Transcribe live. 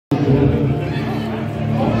And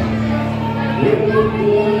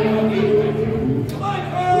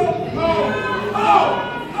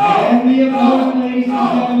the opponent, ladies and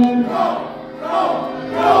gentlemen.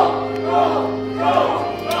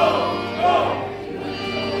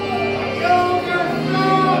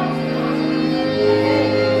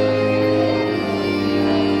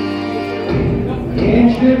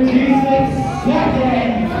 Introducing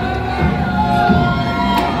second.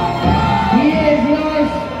 He is your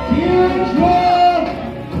spiritual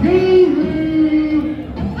guru.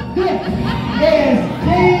 This is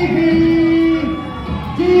Davey.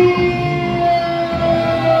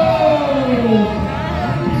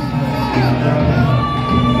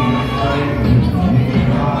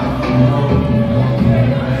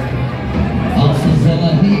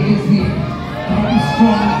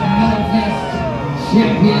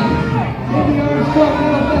 Champion. And the Armstrong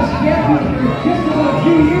Manifest champion for just about 2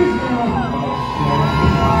 years now.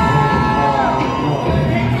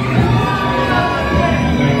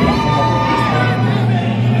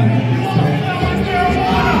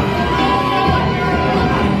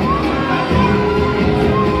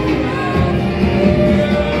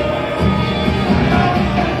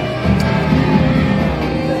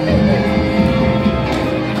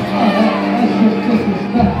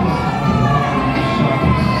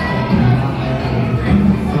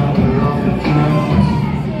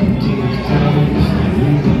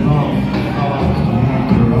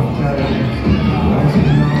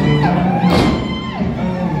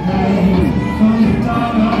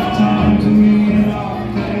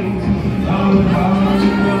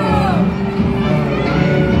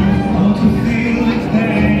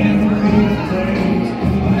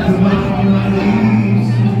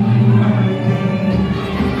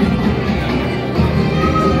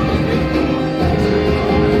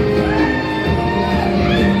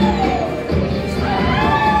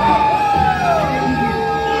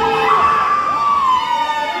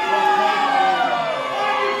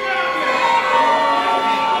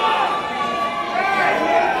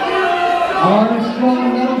 Armstrong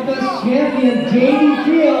Memphis champion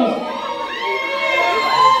Davey.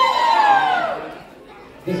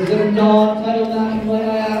 This is a non-title match, might I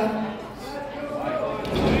add.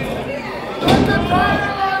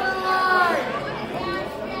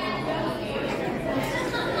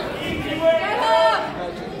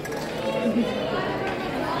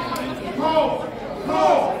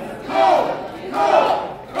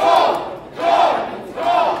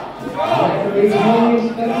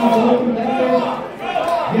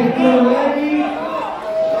 Get ready.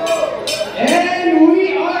 And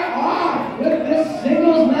we are off with this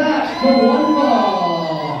singles match for one ball.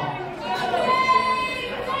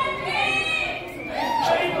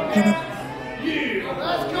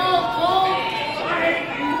 Let's go, Cole!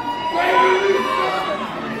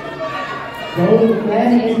 Both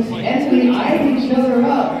men intensely eyeing each other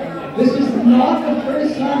up. This is not the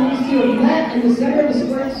first time these two have met in the center of the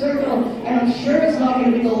square circle, and I'm sure it's not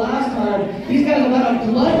going to be the last time. These guys have had a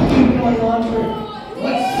blood feud going on for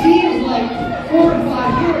what seems like 4 or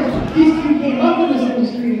 5 years. These two came up in this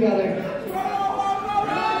industry together.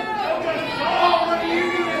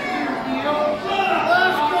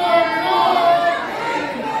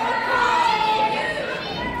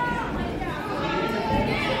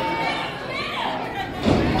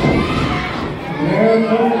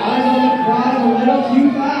 Eyes on the prize a little too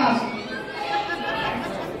fast.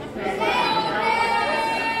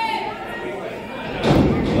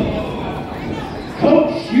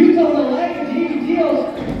 Coach shoots on the leg as he deals.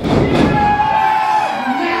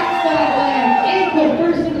 Snaps that leg. Ankle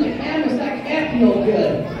burst into the canvas. That can't feel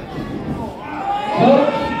good.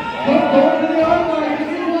 Coach going for the armbar. This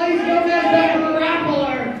is why he's no man's back from the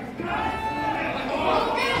grappler.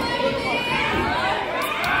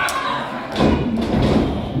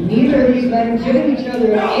 Neither of these men giving each other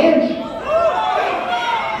an inch.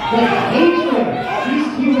 The hatred these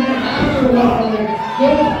two men have for one another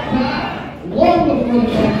goes back long before the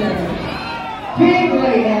pandemic. Big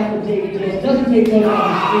right hand from Davey Diaz. Doesn't take notice of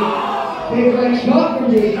the street. Big right shot from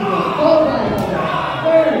Davey Diaz. Followed by another.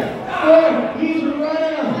 Third. He's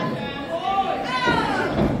running him.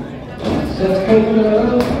 Sets Coke into the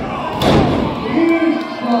rope. Huge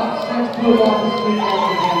shot. Sets Coke off his feet off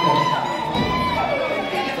the canvas.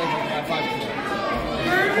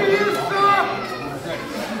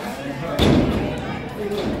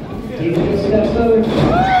 Davey steps over.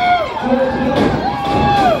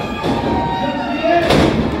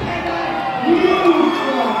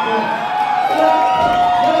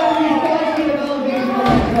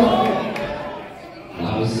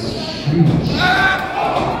 That was huge.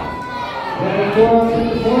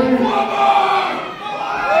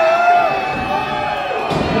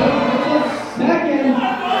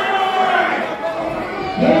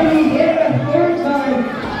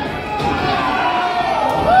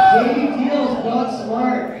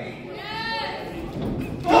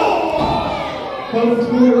 Go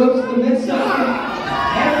between the ropes to the midsection.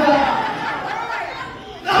 Headbutt.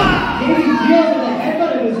 Davey deals with a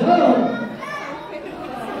headbutt of his own.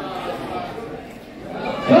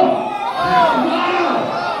 Go. Wow.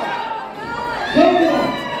 Go with it.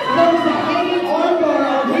 That was a hanging armbar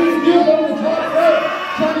on Davey deals over the top rope.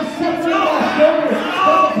 Trying to separate that shoulder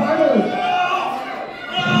from the cartilage.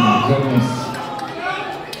 Oh my goodness.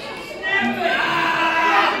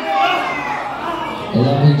 The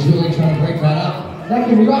lovely Julie trying to break that up. That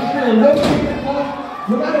can rupture and rotate the cuff.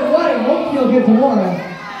 No matter what, it won't feel good tomorrow.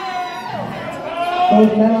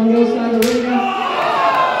 Both men on the other side of the ring now.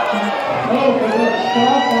 Oh, for that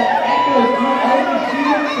stop that echoes throughout the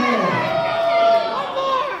Stephen Center.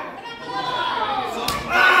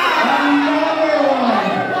 Another one.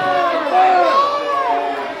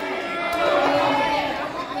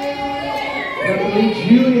 Referee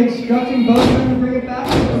Julie instructing both men to bring it back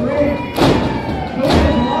to the ring.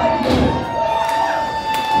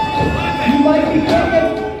 You might be thinking,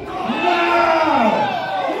 wow!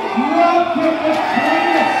 Drop kick between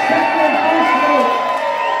the second and first rope.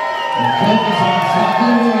 The focus on top of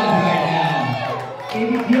the world right now.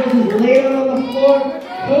 Davey Deals is laid out on the floor.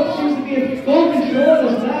 Coach seems to be in full control of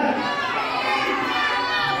his match.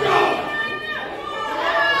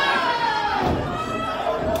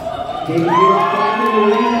 Davey Deals back in the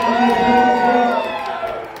ring after the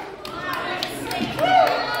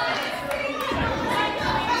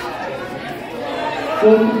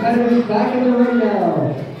both competitors back in the ring now.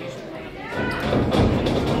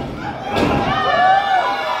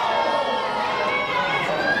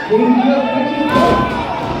 Davey Deals pitches.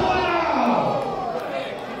 Wow!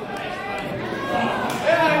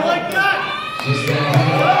 Yeah, I like that. Just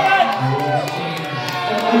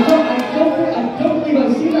I don't believe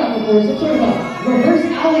I've seen that before. Some sort of a reverse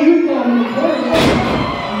alley-oop on in the corner.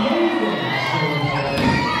 Amazing.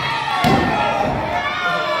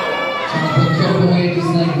 away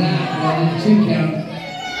just like that, rather than 2 count.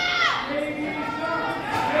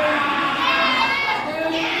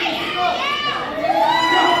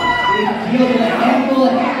 Deal with a handful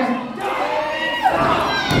of hair.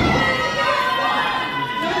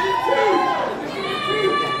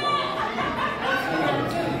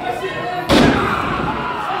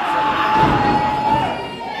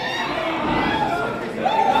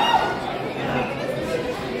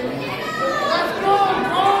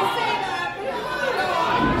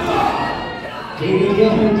 Davey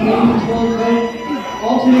deals with a team control grip,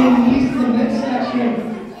 alternating knees to the midsection.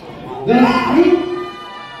 The sweep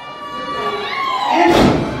and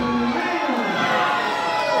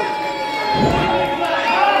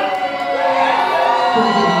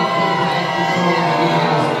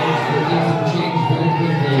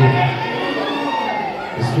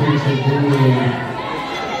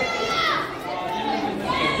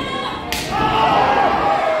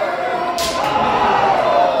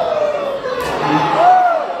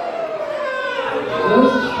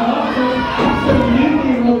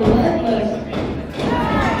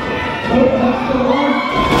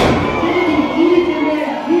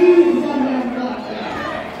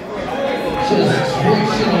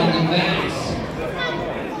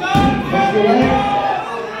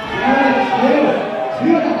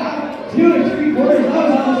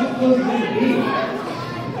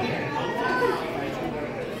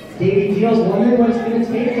Davey Deals wondering what it's going to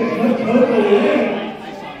take to put Coke away.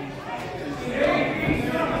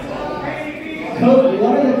 Coke,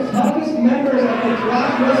 one of the toughest members of the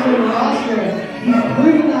Thrash wrestling roster. He's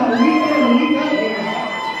proven that week in and week out here.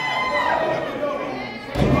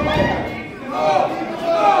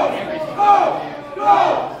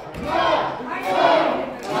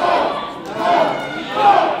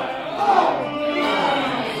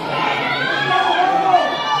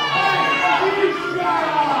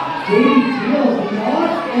 Davey Deals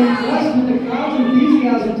not impressed with the crowd's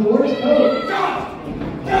enthusiasm towards Coke. Got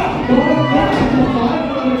a finish to 5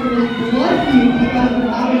 for this blood feud he has been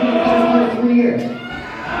having for the better part of 3 years.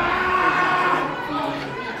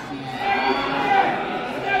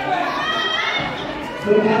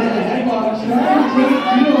 Coke has a headlock trying to take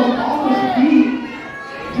Deals off his feet.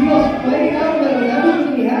 Deals fighting out of it with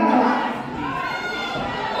everything he has.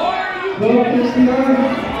 Coke picks the arm,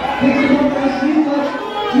 picks him up for a suplex.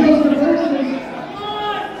 Deals reverses.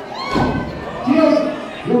 Deals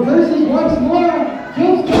reverses once more.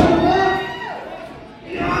 Deals coming back.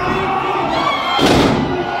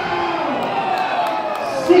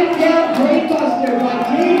 Sit down brainbuster by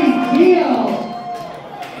Davey Deals.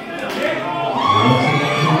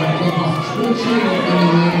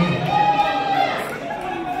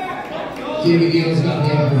 Davey Deals got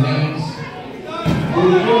the upper hands.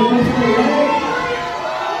 Davey Deals goes for the leg.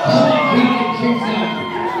 Oh,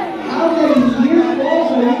 How many years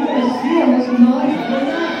balls are you going to see on this night?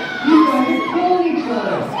 You guys are killing each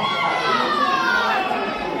other.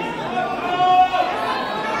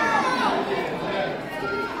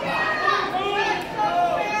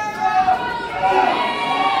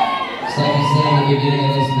 It's like I said at the beginning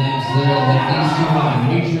of this match, that these two are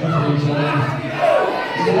mutual for each other.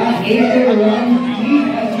 So that hatred runs deep,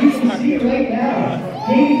 as you can see right now.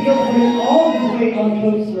 Davey Gill putting all of his weight on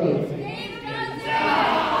Coach's throat.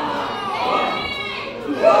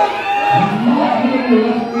 He's not giving the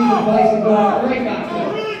referee's advice and going right back to him.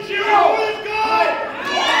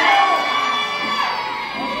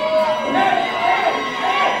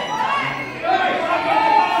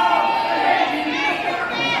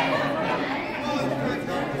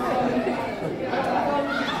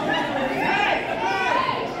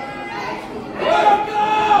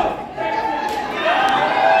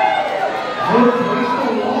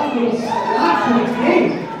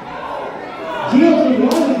 Deals with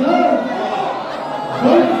one another.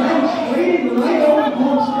 Both men trading right over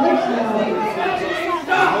palm strikes now.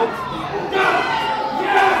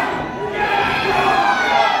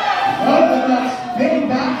 Oh, but that spinning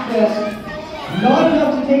back fist. Not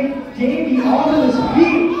enough to take Davey off of his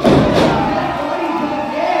feet.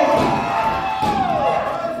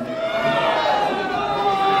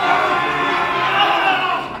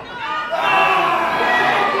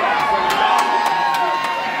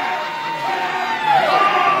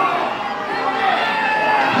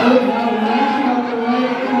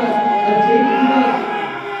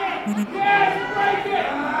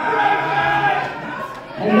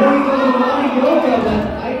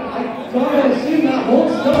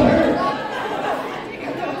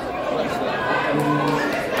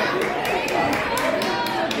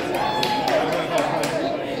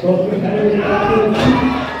 Both competitors back to the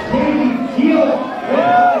feet. Davey Gill with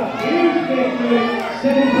a huge victory.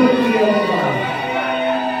 7-4 to the outside.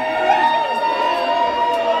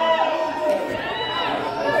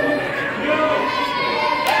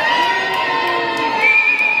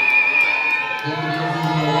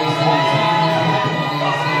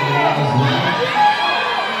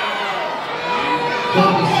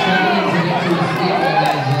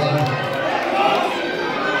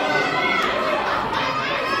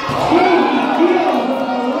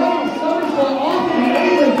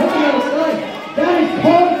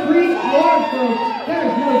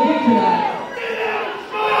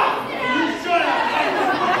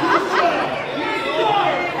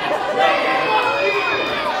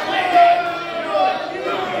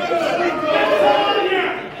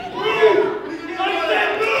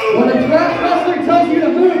 When a Thrash wrestler tells you to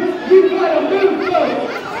move, you gotta move,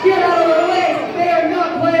 folks! Get out of their way! They are not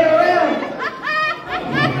playing around!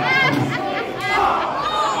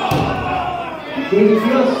 Davey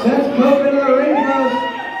Gill sends Coke into the ring post.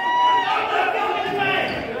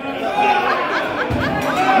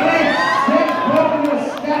 And sends Coke into a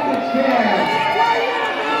stack of chairs.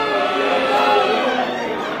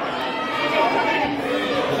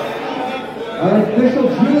 Our official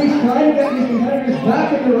Julie's trying to get these competitors back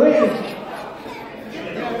in the ring.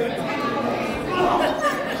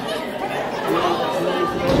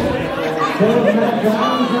 Both men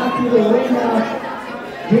down back to the ring now.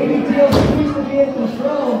 Davey Gill seems to be in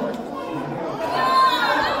control.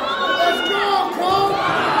 Let's go, Cole!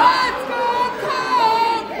 Let's go,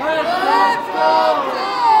 Cole! Let's go,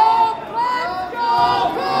 Cole! Let's go,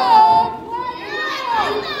 Cole!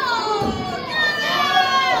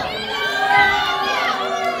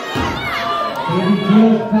 Davey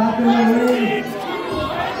Gill's back in the ring.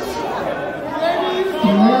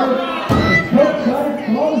 Coach trying to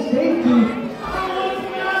call the safety.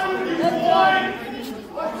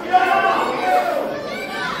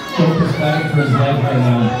 Coach is fighting for his life right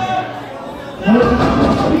now.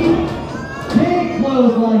 Big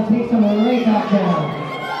clothesline takes him right back down.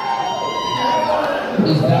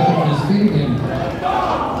 He's back on his feet again.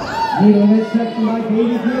 Needle midsection by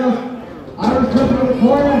Davey Gill. Irish whip in the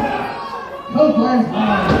corner. Coach lands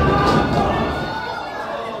hard.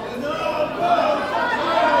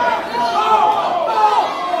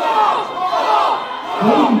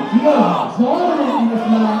 Davey Gill dominant in this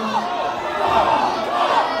match.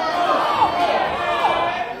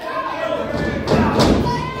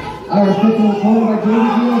 Irish whip in the corner by Davey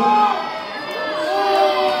Gill.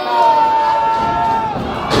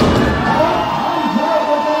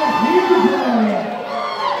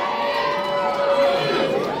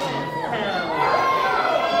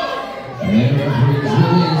 And referee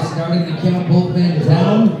Julie is starting to count both men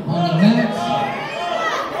down on the mats.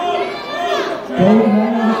 Both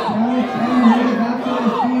men on the counter, 10 headed back to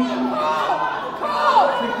their feet.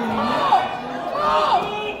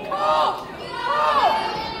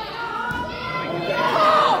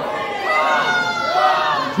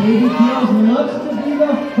 Davey Keels looks to be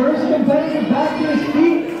the first competitor back to his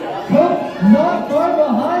feet. Cook not far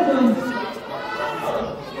behind him.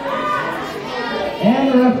 And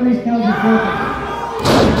the referee's count is broken.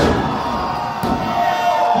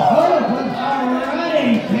 Oh, but a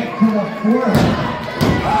running kick to the forehead.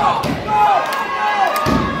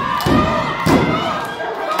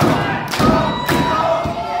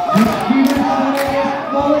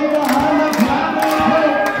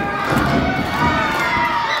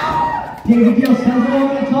 Davey Keels sends it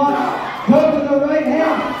over the top. Cook with the right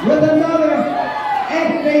hand with another.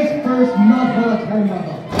 And face first, mouthful of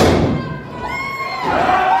turnbuckle.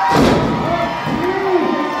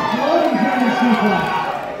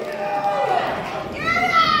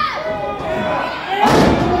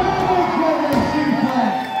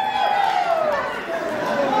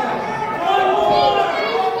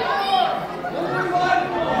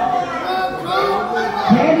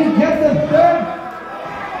 Can he get the third?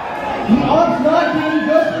 He opts not to. He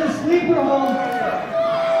goes to the sleeper hold.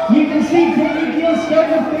 You can see Davey Keels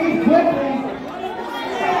starting to fade quickly.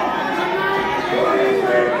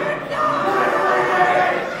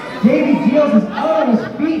 Davey Keels is out on his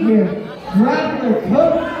feet here. Grappler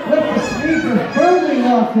Cook with the sleeper firmly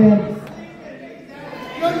locked in.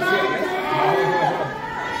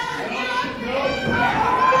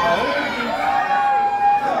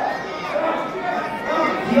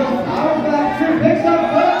 Keels powers back through, picks up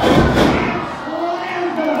Cook,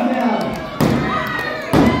 slams him down.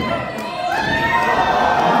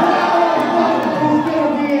 This is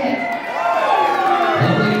gonna be it.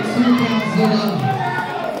 Only 2 counts left.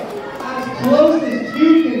 As close as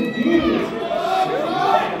you can be.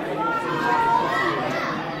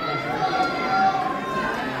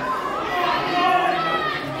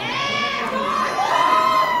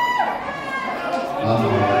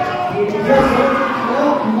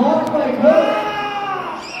 Locked by Cook.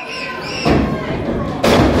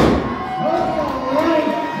 Cook right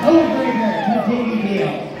codebreaker to Davey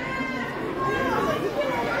Keels.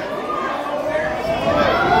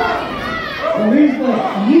 Release the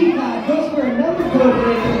knee pad, goes for another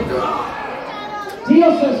codebreaker.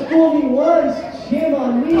 Keels says fool me once, shame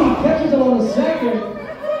on me, catches him on the second.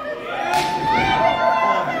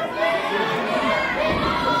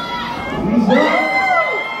 He's up.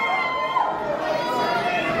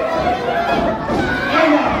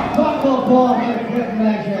 And a buckle ball for a quick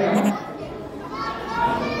measure.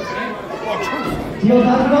 Keels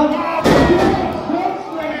has it up.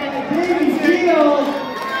 By Davey Keels.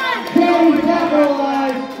 Can he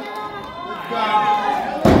capitalize?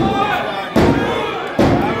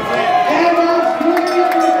 And that's 3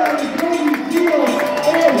 everybody. Davey Keels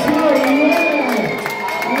is your winner.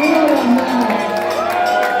 What a match.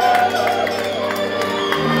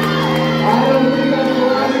 I don't think that's the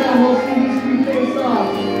last time we'll see these two face off.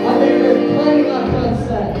 I think there's plenty left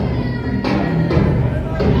unsaid.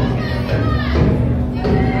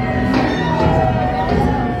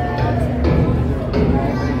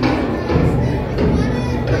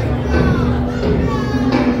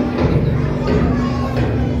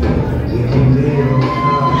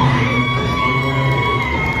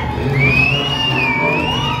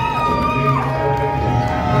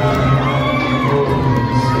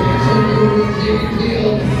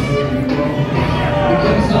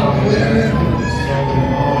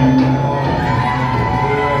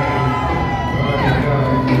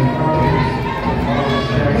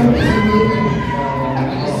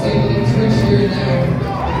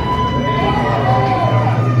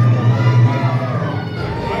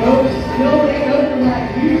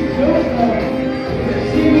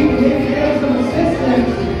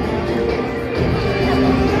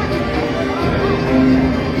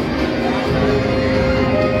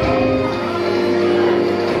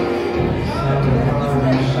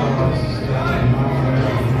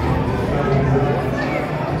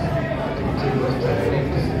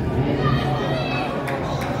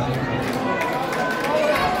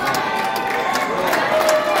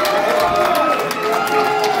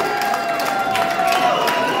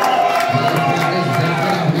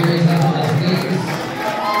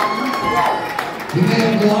 He may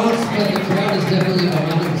have lost, but the crowd is definitely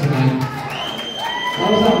behind him tonight. That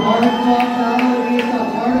was a hard-fought battle against a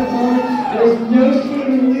hard opponent. There's no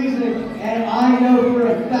shame in losing, and I know for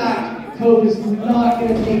a fact Cope is not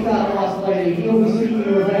going to take that loss lightly. He'll be seeing